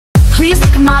Please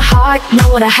look at my heart, know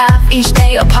what I have each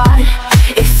day apart.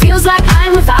 It feels like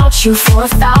I'm without you for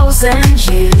 1,000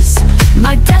 years.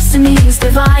 My destiny is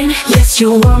divine, yes,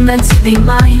 you were meant to be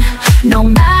mine. No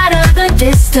matter the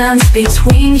distance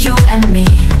between you and me,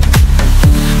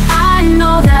 I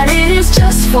know that it is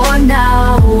just for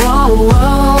now. Whoa,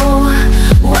 whoa,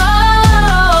 whoa,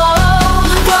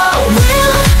 whoa.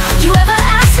 Will you ever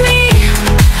ask me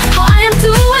how I am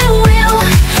doing? Will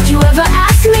you ever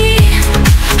ask me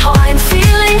how I'm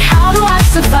feeling? How do I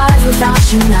survive without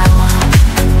you now?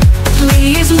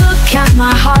 Please look at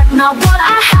my heart, not what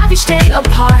I have each day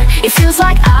apart. It feels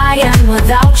like I am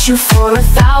without you for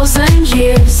 1,000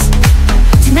 years.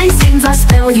 Too many seasons I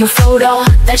spent with your photo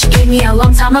that you gave me a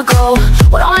long time ago.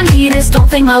 What all I need is don't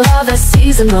think my love is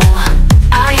seasonal.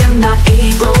 I am not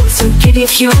able to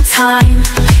give you time.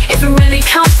 If it really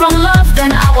comes from love,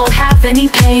 then I won't have any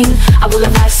pain. I will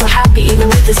live life so happy even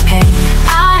with this pain.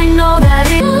 I know that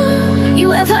it.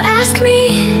 You ever ask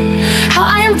me how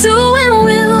I am doing?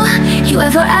 Will you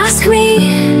ever ask me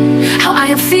how I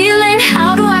am feeling?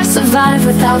 How do I survive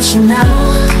without you now?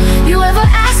 You ever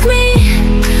ask me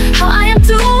how I am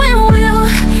doing? Will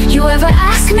you ever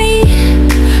ask me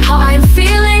how I am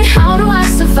feeling? How do I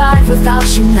survive without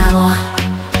you now?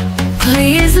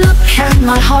 Please look at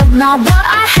my heart, not what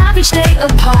I have each day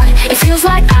apart. It feels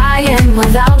like I am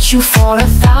without you for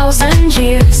 1,000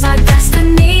 years. My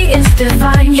destiny is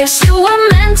divine, yes, you were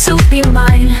meant to be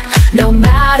mine. No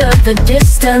matter the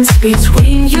distance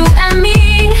between you and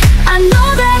me, I know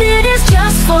that it is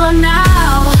just for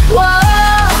now. Whoa.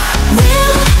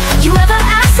 Will you ever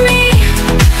ask me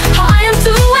how I am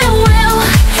doing? Will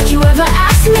you ever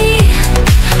ask me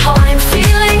how I am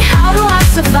feeling? How do I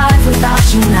survive without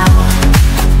you now?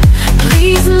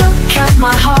 Please look at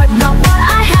my heart, not what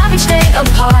I have each day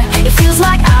apart. It feels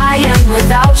like I am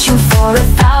without you for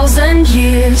 1,000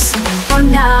 years. For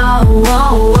now,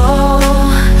 whoa, whoa,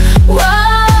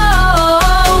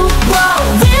 whoa, whoa.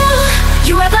 Will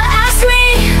you ever ask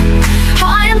me how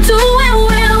I am doing?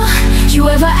 Will you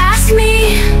ever ask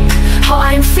me how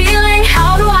I am feeling?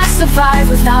 How do I survive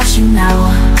without you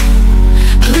now?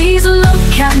 Please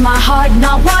look at my heart,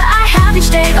 not what I have each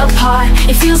day apart.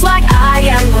 It feels like I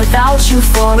am without you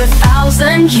for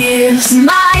 1,000 years.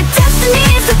 My destiny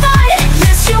is divided,